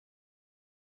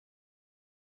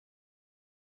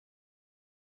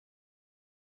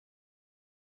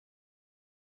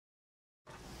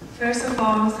First of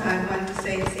all, I want to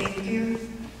say thank you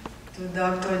to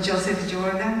Dr. Joseph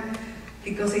Jordan,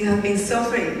 because he has been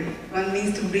suffering what it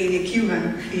means to bring a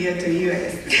Cuban here to the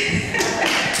U.S. And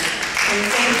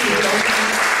thank you, Doctor.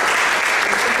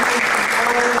 Thank you for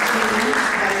all of you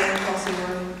that made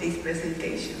possible this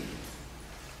presentation.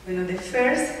 Bueno, the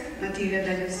first material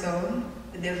that you saw,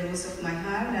 The Roots of My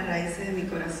Heart, La Raíz de Mi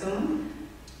Corazón,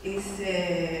 is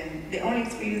the only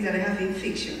experience that I have in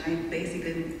fiction. I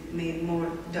basically made more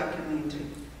documentary.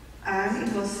 And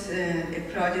it was a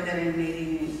project that I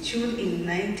made shoot in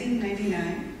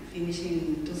 1999, finished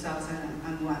in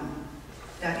 2001.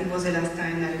 That it was the last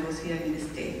time that I was here in the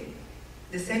States.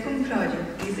 The second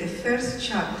project is the first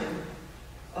chapter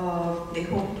of the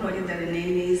whole project that the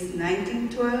name is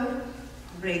 1912,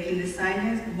 Breaking the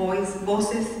Silence,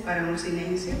 Voces para un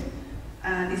Silencio.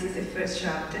 And this is the first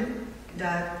chapter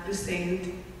that presents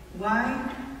why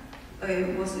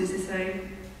it was necessary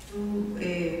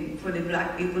for the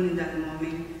black people in that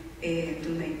moment to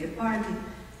make the party.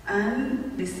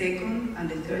 And the second and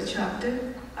the third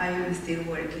chapter, I am still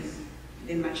working.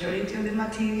 The majority of the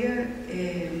material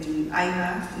I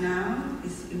have now,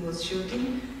 it was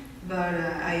shooting, but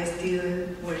I am still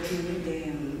working with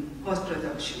the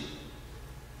post-production.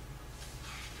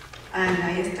 And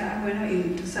I started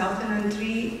in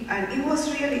 2003, and it was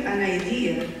really an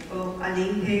idea of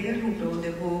Aline Hager, who wrote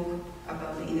the book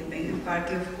about the Independent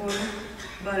Party of Color.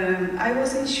 But I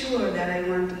wasn't sure that I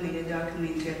wanted to make a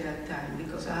documentary at that time,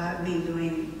 because I had been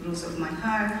doing Roots of My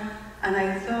Heart, and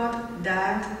I thought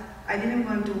that I didn't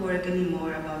want to work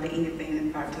anymore about the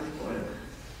Independent Party of Color.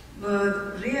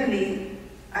 But really,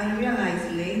 I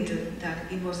realized later that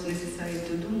it was necessary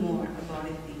to do more about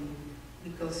it,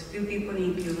 because few people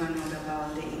in Cuba know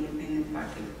about the Independent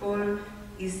Party of Color.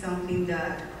 It's something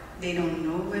that they don't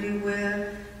know very well.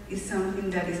 It's something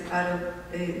that is part of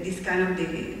this kind of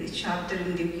the chapter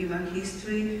in the Cuban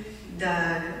history,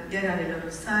 that there are a lot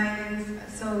of silence.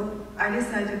 So I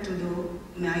decided to do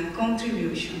my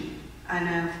contribution.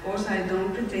 And of course, I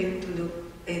don't pretend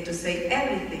to say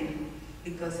everything,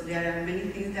 because there are many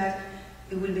things that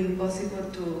it will be impossible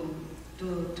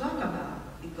to talk about,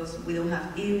 because we don't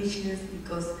have images,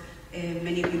 because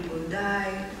many people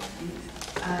die,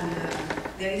 and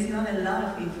there is not a lot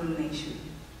of information.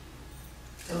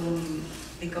 So,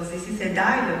 because this is a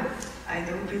dialogue, I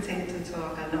don't pretend to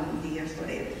talk alone here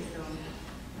forever. So,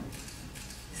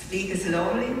 speak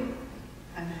slowly,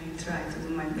 and I try to do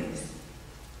my best.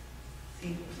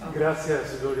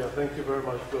 Gracias, Gloria. Thank you very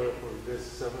much, Gloria, for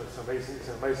this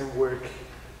amazing work.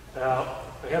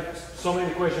 I have so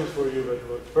many questions for you,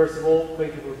 but first of all,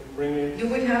 thank you for bringing. You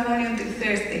will have only until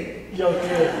Thursday. Yeah,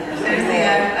 okay. Thursday,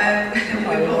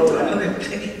 I will go to another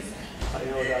place. I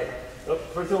know that.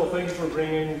 First of all, thank you for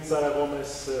bringing Sara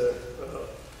Gomez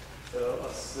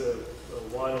as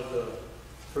one of the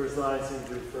first lines in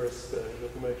the first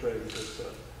documentary, because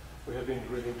we have been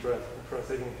really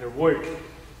translating her work.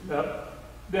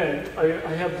 Then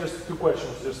I have just two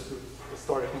questions, just to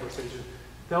start a conversation.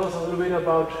 Tell us a little bit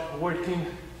about working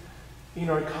in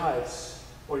archives,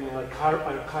 or in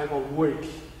archival work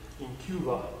in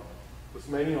Cuba, because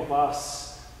many of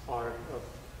us are,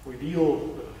 we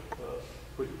deal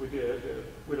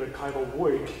with archival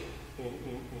work in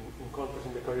countries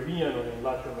in the Caribbean or in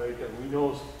Latin America. We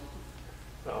know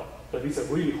that it's a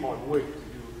really hard work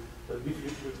to do,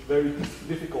 very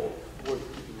difficult work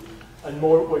to do, and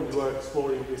more when you are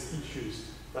exploring these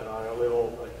issues that are a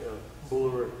little like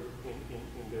blurred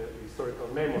in the historical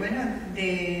memory. Well,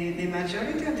 the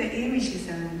majority of the images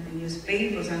and the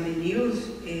newspapers and the news,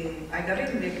 I got it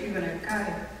in the Cuban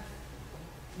archive,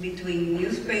 between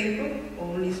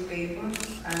old newspaper,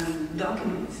 and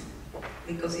documents,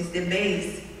 because it's the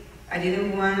base. I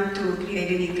didn't want to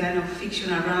create any kind of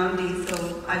fiction around it,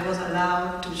 so I was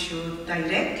allowed to shoot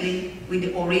directly with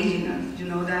the originals. You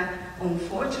know that,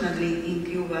 unfortunately, in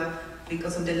Cuba,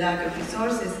 because of the lack of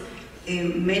resources,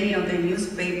 many of the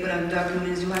newspaper and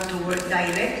documents, you have to work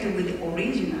directly with the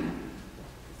original.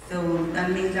 So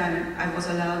that means that I was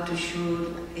allowed to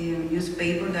shoot a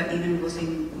newspaper that even was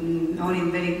not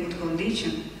in very good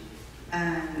condition,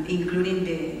 and including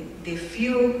the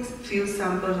few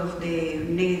samples of the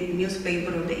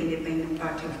newspaper of the Independent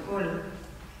Party of Color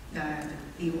that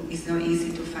it's not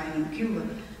easy to find in Cuba.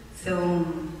 So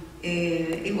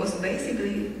it was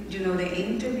basically, you know, the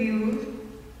interview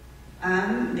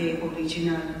and the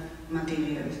original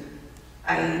materials.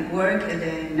 I work at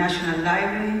the National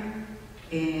Library,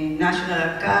 National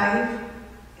Archive,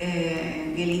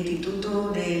 el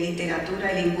Instituto de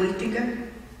Literatura y Lingüística,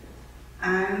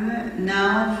 and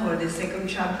now for the second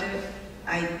chapter,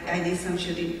 I did some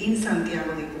shooting in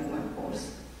Santiago de Cuba, of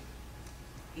course.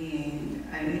 in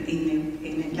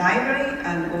a library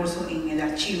and also in el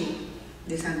archivo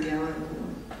de Santiago de Cuba.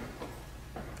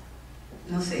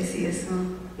 No sé si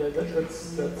eso... Yeah,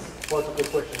 that's part of the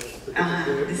question.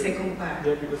 The second part.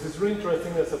 Yeah, because it's really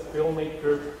interesting as a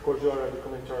filmmaker. Of course, you are a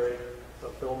documentary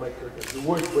filmmaker. You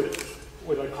work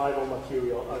with archival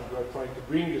material, and you are trying to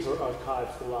bring these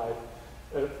archives to life,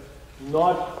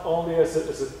 not only as a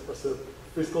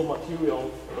physical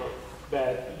material,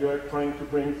 that you are trying to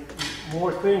bring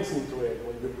more things into it.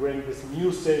 When you bring this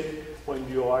music, when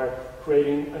you are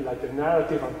creating like a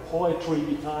narrative and poetry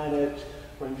behind it,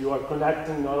 when you are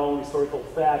connecting not only historical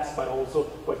facts but also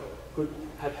what could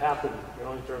have happened, you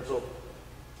know, in terms of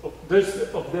this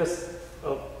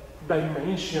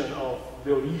dimension of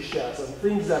the Orishas and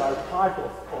things that are part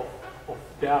of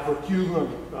the Afro-Cuban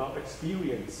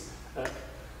experience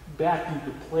back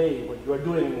into play when you are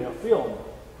doing it in a film.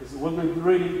 It will be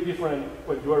really different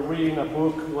when you are reading a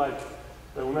book like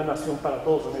Una Nación para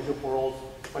Todos, A Nation for All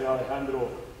by Alejandro.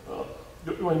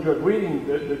 When you are reading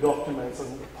the documents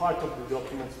and part of the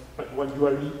documents, but when you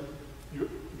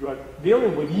are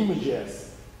dealing with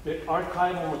images, the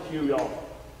archival material,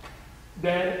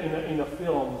 then in a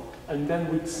film, and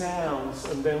then with sounds,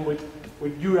 and then with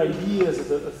your ideas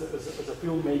as a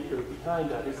filmmaker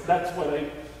behind that. That's what I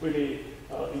really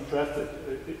interested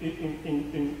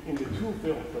in the two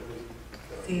films.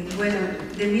 Sí, bueno,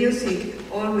 the music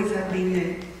always has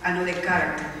been another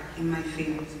character in my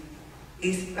films.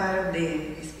 It's part of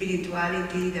the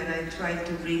spirituality that I try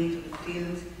to bring to the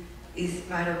films. It's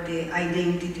part of the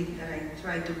identity that I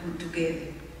try to put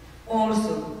together.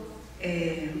 Also,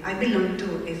 I belong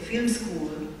to a film school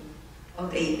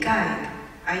of ACAIC.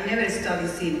 I never studied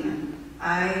cinema.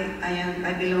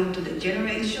 I belong to the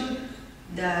generation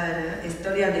that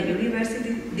studied at the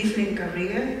university, different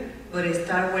career, but I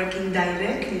start working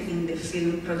directly in the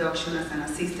film production as an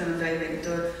assistant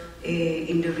director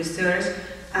in the research.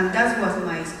 And that was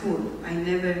my school. I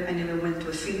never went to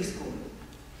a film school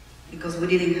because we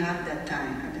didn't have that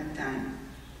time at that time.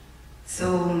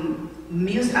 So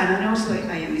music, and also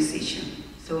I am a musician.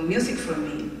 So music for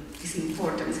me is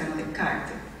important. It's another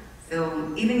character.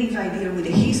 So even if I deal with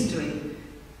the history,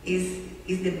 is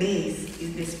the base,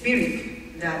 is the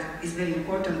spirit that is very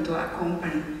important to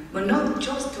accompany, but not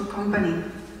just to accompany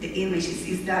the images.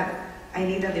 Is that I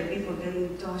need that the people get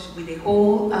in touch with the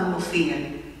whole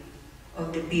atmosphere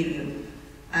of the period.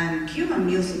 And Cuban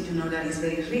music, you know, that is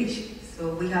very rich.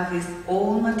 So we have these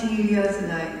old materials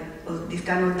like this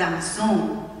kind of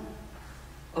danzón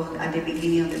at the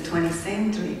beginning of the 20th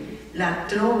century, la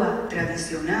trova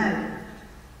tradicional.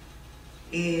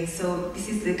 So this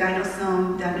is the kind of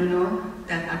song that, you know,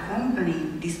 that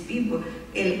accompany these people.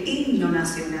 El himno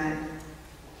nacional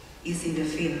is in the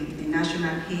film. The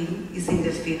national hymn is in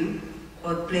the film,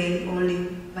 but played only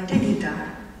by the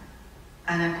guitar,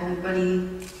 and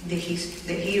accompany the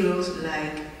heroes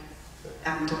like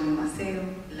Antonio Maceo,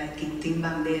 like Quintín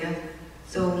Bandera.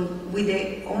 So with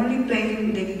the only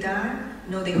playing the guitar,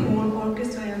 no, the whole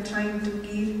orchestra, I am trying to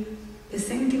give a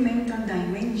sentimental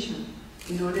dimension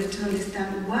in order to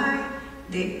understand why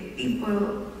the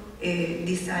people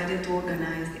decided to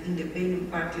organize the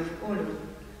Independent Party of Color.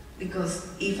 Because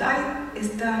if I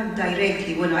start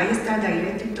directly,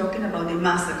 talking about the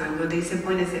massacre, but there is a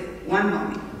point I say, one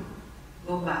moment,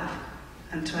 go back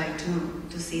and try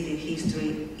to see the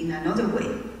history in another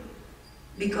way.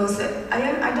 Because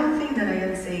I don't think that I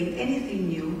am saying anything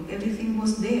new, everything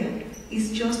was there.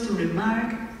 It's just to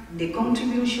remark the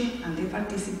contribution and the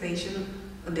participation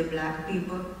of the black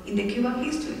people in the Cuban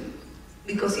history.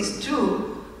 Because it's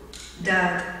true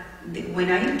that when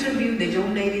I interviewed the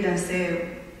young lady that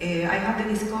said, I had a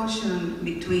discussion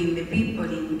between the people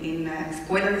in la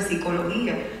escuela de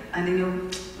psicología, and they go,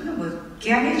 bueno, pues,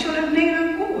 ¿qué han hecho los negros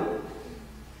en Cuba?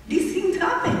 These things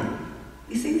happen.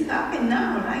 These things happen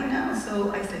now, right now.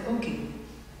 So I said, okay,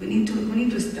 we need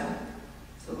to start.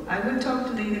 So I will talk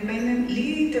to the independent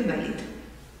little by little.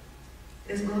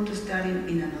 Let's go to start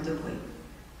in another way.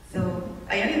 So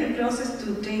I am in the process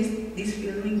to taste this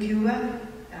film in Cuba.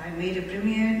 I made a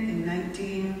premiere in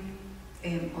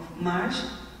 19th of March.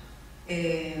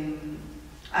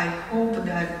 I hope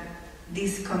that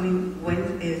this coming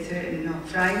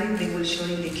Friday they will show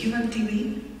in the Cuban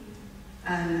TV.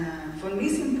 And for me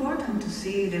it's important to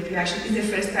see the reaction. It's the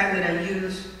first time that I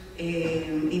use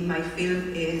in my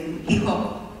film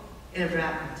hip-hop, a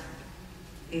rap.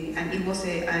 And it was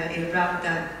a rap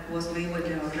that was made with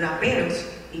raperos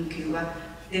in Cuba,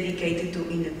 dedicated to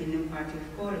Independent Party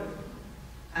of Color.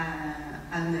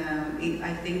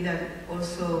 I think that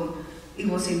also it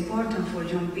was important for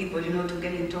young people, you know, to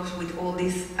get in touch with all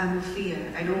this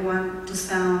atmosphere. I don't want to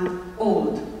sound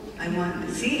old. I want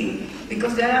to see,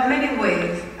 because there are many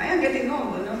ways. I am getting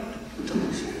old, but not too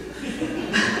much.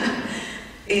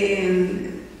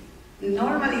 And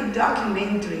normally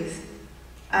documentaries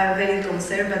are very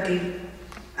conservative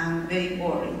and very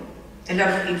boring. A lot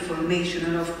of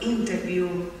information, a lot of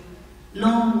interview,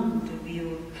 long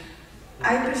interview.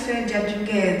 I prefer that you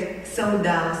get some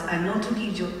doubts and not to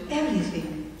give you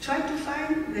everything. Try to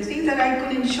find the things that I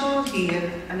couldn't show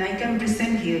here and I can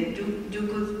present here.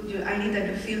 I need that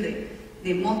you feel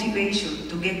the motivation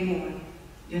to get more,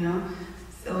 you know.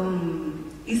 So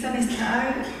it's an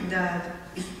style that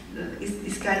is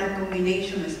this kind of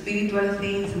combination of spiritual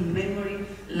things and memory,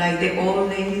 like the old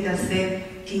lady that said,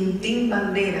 Quintín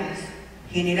Banderas,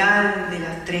 general de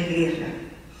las tres guerras.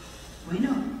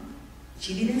 Bueno,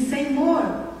 she didn't say more,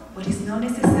 but it's not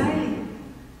necessary.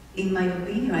 In my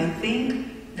opinion, I think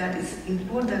that it's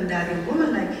important that a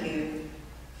woman like her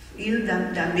feel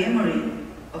that memory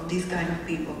of this kind of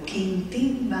people.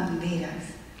 Quintín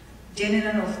Banderas,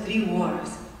 general of 3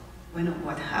 wars. Bueno,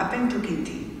 what happened to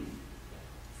Quintín?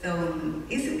 So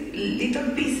it's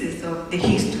little pieces of the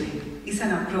history. It's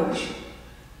an approach.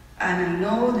 And I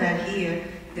know that here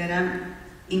there are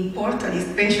important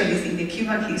specialists in the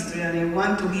Cuban history, and I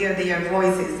want to hear their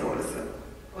voices also.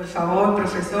 Por favor,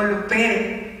 Profesor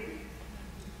Lupe,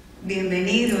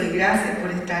 bienvenido y gracias por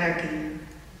estar aquí.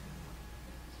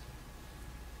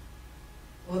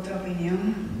 ¿Otra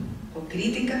opinión o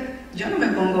crítica? Yo no me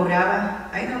pongo brava.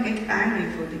 I don't get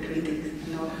angry for the critics,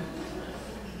 no.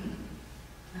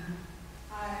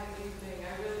 Hi, good evening. I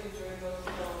really enjoyed those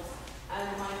films. And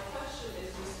my question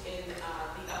is just in the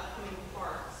upcoming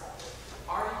parts.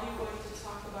 Are you going to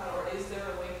talk about, or is there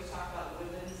a way to talk about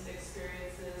women's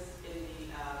experiences in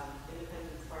the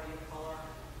Independence Party of Color?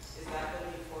 Is that going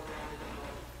to be foregrounded?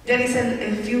 There is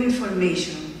a few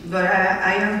information, but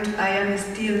I am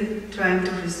still trying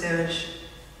to research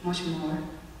much more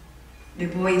the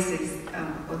voices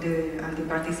and the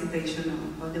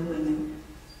participation of the women.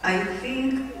 I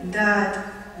think that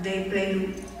they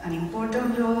played an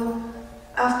important role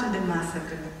after the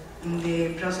massacre in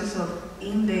the process of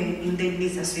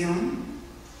indemnization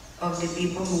of the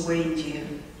people who were in jail.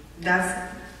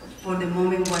 That's for the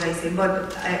moment what I say,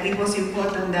 but it was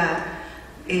important that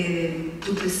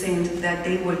to present that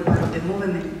they were part of the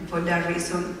movement. For that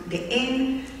reason,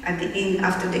 at the end,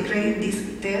 after the credit, this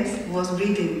text was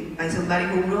written by somebody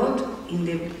who wrote in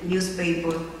the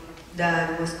newspaper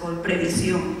that was called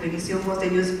Previsión. Previsión was the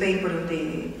newspaper of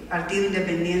the Partido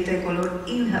Independiente de Color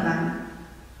in Havana.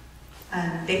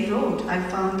 And they wrote, I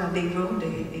found that they wrote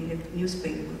in the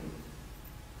newspaper.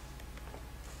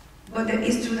 But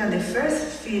it's true that the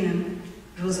first film,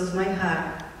 Roses My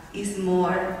Heart, is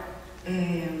more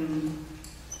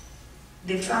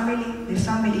the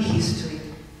family history.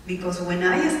 Because when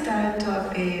I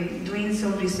started doing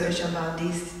some research about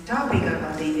this topic,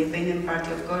 about the Independent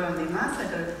Party of Color and the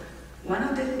massacre, one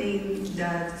of the things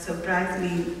that surprised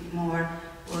me more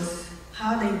was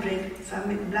how they break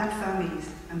black families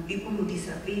and people who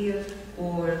disappear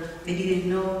or they didn't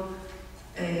know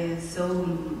so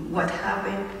what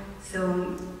happened.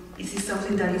 So this is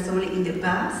something that is only in the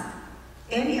past.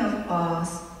 Any of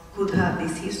us could have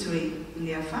this history in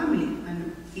their family,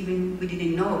 and even we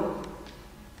didn't know,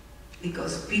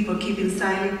 because people keeping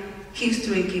silent,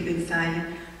 history keeping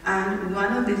silent. And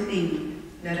one of the things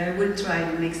that I will try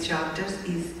in the next chapters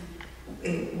is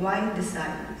why the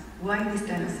silence? Why this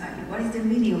kind of silence? What is the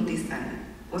meaning of this silence?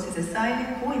 Was it a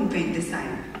silence? Who invented the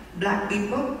silence? Black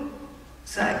people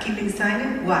keeping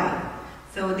silent? Why?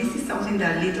 So this is something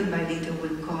that little by little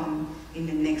will come in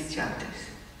the next chapters.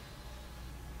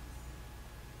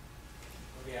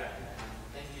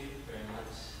 Thank you very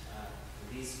much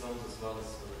for these films as well as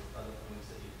for other films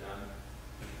that you've done.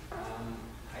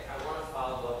 I want to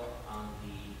follow up on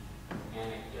the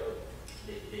anecdote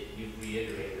that you've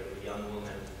reiterated of a young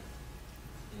woman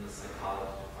in the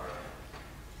psychology department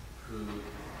who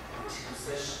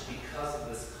says because of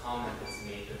this comment that's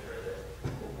made to her that,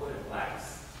 well, what have blacks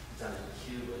done in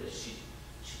Cuba, that she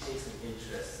takes an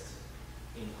interest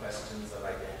in questions of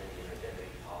identity and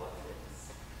identity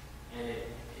politics. And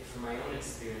from my own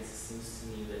experience, it seems to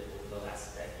me that over the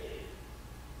last decade,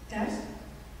 in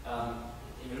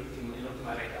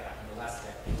the last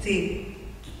decade, Sí.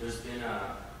 there's been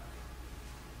an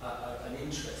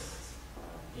interest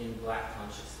in black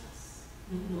consciousness,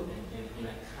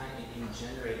 in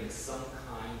generating some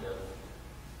kind of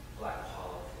black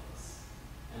politics.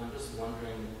 And I'm just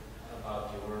wondering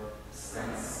about your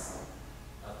sense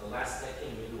of the last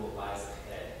decade, maybe what lies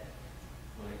ahead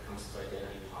when it comes to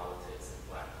identity politics and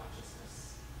black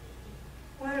consciousness.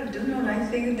 Well, I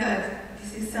think that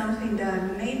this is something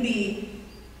that maybe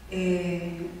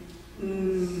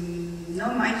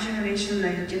not my generation,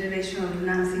 like the generation of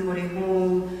Nancy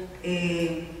Morejon,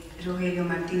 Rogelio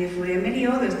Martinez Fure, many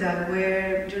others that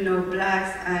were,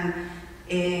 blacks,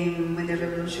 and when the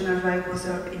revolution arrived,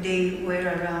 they were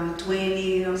around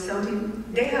 20 or something.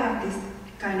 They have this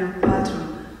kind of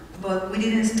pattern, but we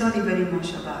didn't study very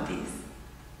much about this.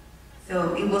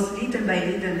 So it was little by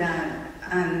little that,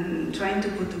 and trying to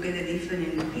put together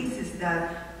different pieces,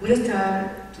 that we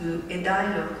start to a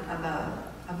dialogue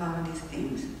about these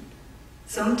things.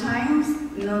 Sometimes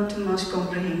not too much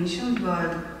comprehension,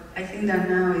 but I think that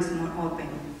now is more open.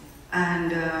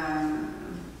 And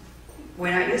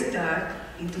when I started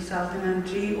in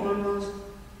 2003, almost,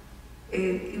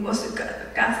 it was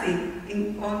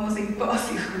almost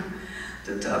impossible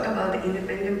to talk about the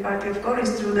independent party. Of course,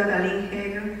 it's true that Aline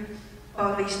Hegel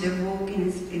published the book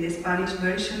in the Spanish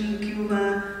version in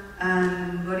Cuba,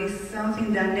 but it's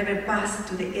something that never passed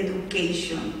to the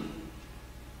education.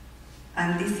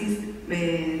 And this is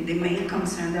the main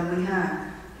concern that we have.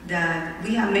 That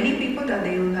we have many people that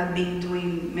they have been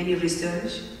doing many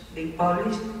research, they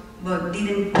published, but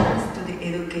didn't pass to the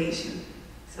education.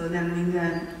 So that means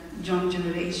that young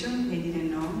generation, they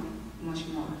didn't know much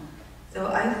more. So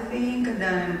I think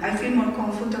that I feel more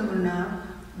comfortable now,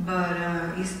 but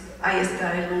I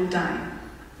started a long time,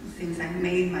 since I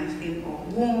made my film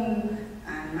Oggun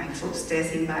and my first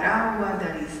test in Baragua,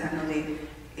 that is another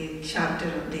chapter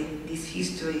of this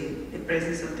history, the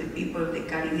presence of the people of the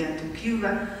Caribbean to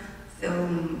Cuba. So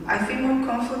I feel more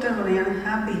comfortable and I'm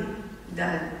happy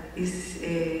that it's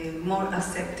more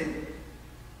accepted,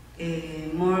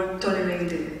 more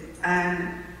tolerated.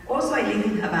 And also I live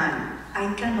in Havana.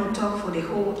 I cannot talk for the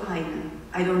whole island.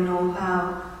 I don't know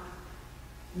how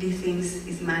these things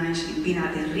is managed in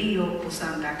Pinar del Rio or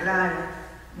Santa Clara,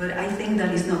 but I think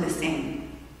that is not the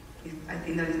same. I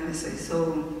think that is not the same.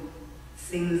 So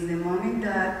since the moment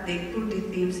that they put the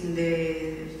themes in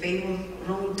the famous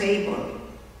round table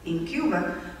in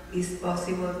Cuba, it's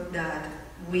possible that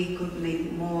we could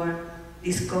make more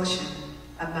discussion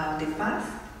about the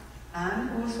past and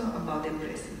also about the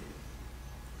present.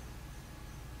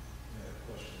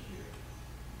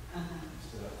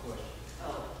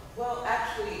 Well,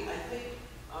 actually, I think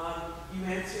you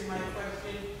answered my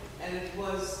question, and it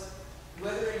was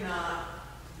whether or not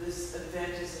this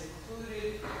event is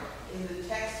included in the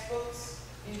textbooks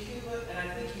in Cuba, and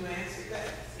I think you answered that.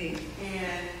 And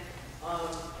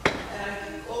I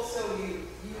think also you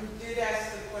did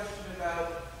ask the question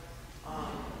about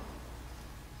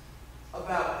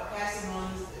passing on,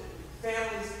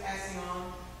 families passing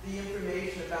on the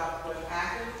information about what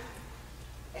happened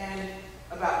and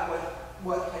about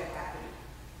what had happened.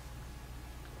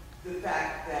 The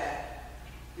fact that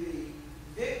the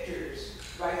victors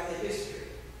write the history.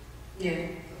 Yeah.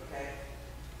 Okay.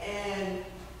 And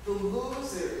the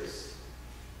losers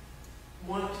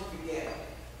want to forget.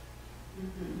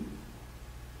 Mm-hmm.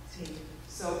 See.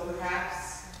 So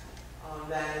perhaps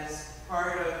that is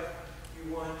part of,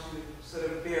 you want to sort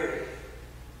of bury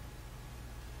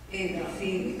it.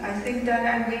 See, I think that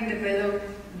I will develop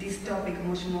this topic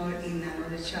much more in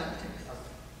another chapter.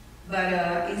 But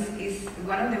it's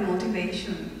one of the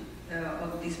motivations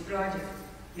of this project,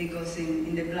 because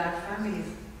in the black families,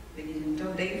 they didn't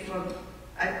talk.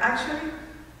 Actually,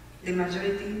 the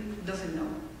majority doesn't know.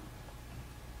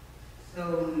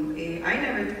 So I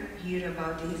never hear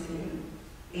about this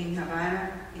in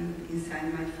Havana,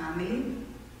 inside my family.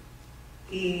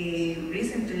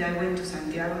 Recently, I went to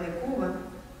Santiago de Cuba,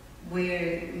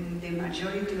 where the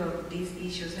majority of these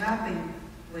issues happened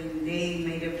when they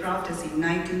made a protest in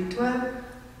 1912,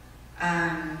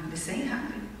 and the same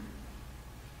happened.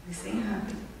 The same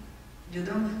happened. You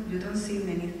don't see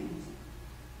many things.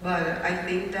 But I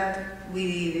think that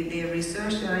with the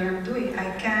research that I am doing,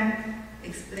 I can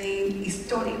explain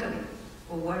historically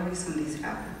for what reason this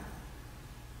happened.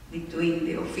 Between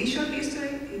the official history,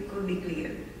 it could be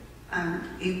clear. And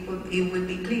it would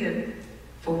be clear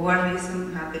for what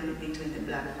reason happened between the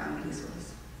black families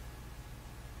also.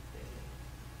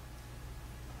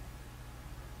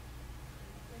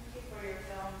 Thank you for your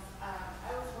films. I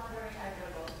was wondering, I know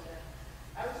both of them.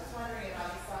 I was just wondering about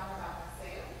the song about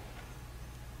Maceo.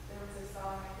 There was a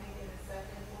song, I think, in the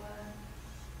second one,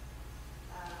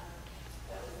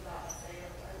 that was about Maceo.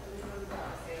 I believe it was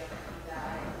about Maceo. He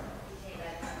died. He came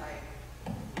back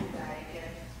and he died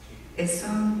again. A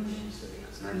song.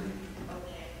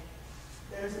 Okay.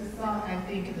 There's a song, I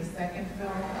think, in the second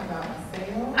film about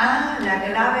Maceo. Ah, La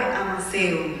Clave a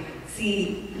Maceo.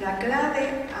 Sí, La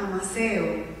Clave a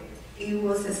Maceo. It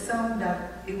was a song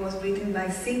that it was written by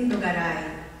Cindo Garay,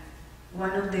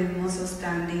 one of the most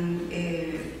outstanding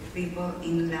people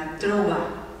in la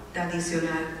trova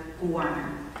tradicional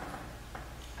cubana.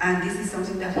 And this is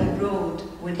something that he wrote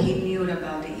when he knew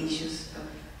about the issues.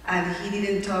 And he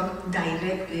didn't talk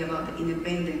directly about the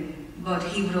independent, but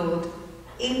he wrote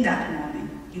in that moment,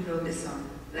 he wrote the song,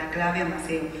 La Clave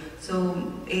Maceo. So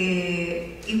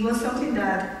it was something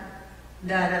that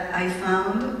I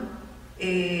found.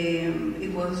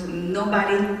 It was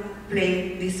nobody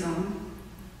played this song.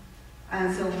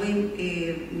 And so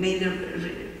we made a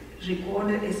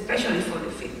record especially for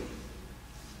the film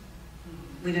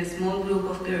with a small group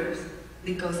of girls,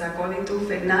 because according to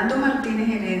Fernando Martinez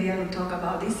Heredia, who talked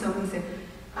about this song, he said,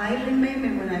 I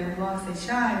remember when I was a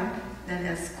child that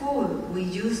at school we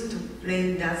used to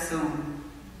play that song.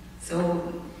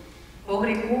 So,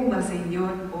 Pobre Cuba,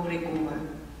 Señor, Pobre Cuba.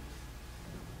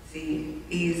 See,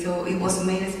 so it was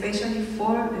made especially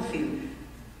for the film.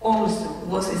 Also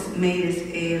was made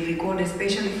a record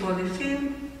especially for the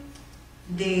film,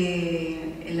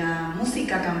 la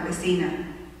música campesina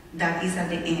that is at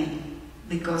the end,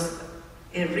 because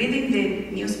reading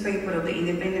the newspaper of the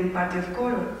Independent Party of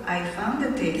Color, I found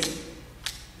the text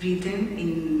written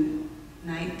in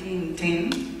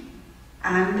 1910,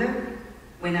 and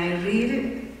when I read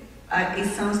it, it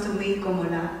sounds to me como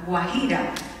la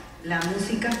guajira, la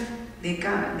música de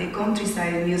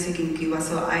countryside music in Cuba.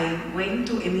 So I went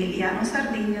to Emiliano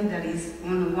Sardinia, that is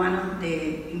one of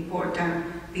the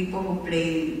important people who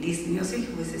play this music,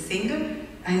 who is a singer,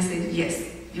 and he said, yes,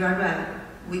 you are right,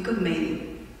 we could make it.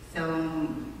 So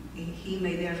he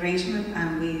made the arrangement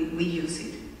and we use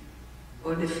it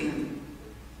for the film.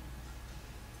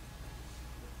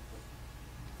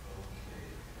 Okay.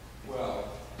 Well,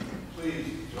 please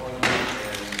join me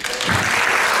in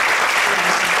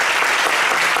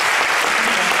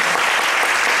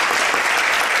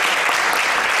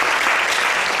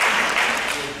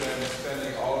She's been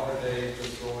spending all of her days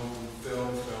just going through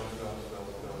film,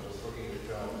 just looking at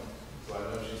film. So I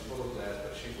know she's full of that,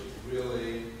 but she was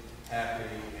really happy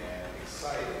and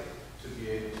excited to be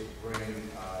able to bring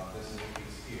this new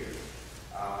piece here.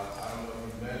 I don't know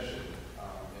if you mentioned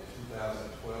in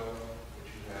 2012,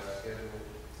 which you have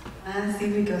scheduled. See,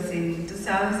 because in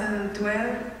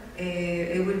 2012,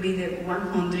 it will be the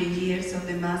 100 years of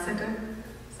the massacre.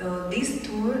 So this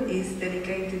tour is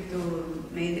dedicated to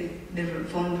make the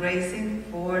fundraising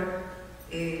for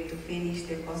to finish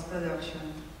the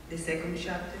post-production, the second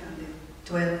chapter and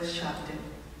the 12th chapter,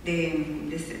 the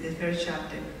third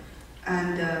chapter.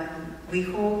 And we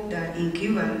hope that in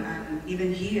Cuba and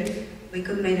even here, we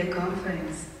could make a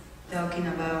conference talking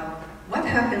about what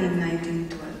happened in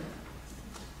 1912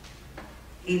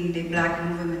 in the black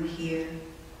movement here,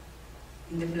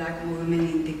 in the black movement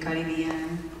in the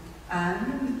Caribbean,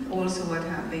 and also what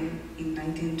happened in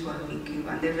 1912 in Cuba,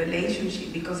 and the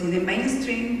relationship, because in the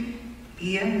mainstream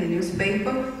here in the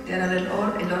newspaper, there are a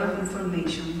lot of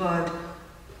information, but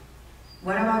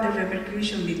what about the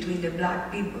repercussion between the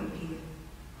black people here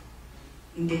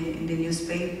in the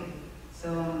newspaper?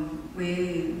 So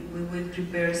we will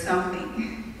prepare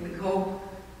something. We hope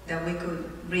that we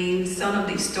could bring some of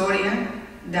the historians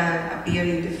that appear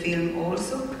in the film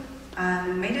also,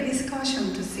 and make a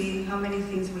discussion to see how many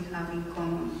things we have in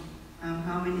common, and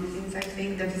how many things. I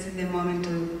think that this is the moment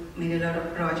to make a lot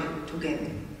of projects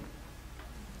together.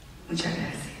 Muchas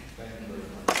gracias. Thank you very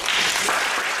much.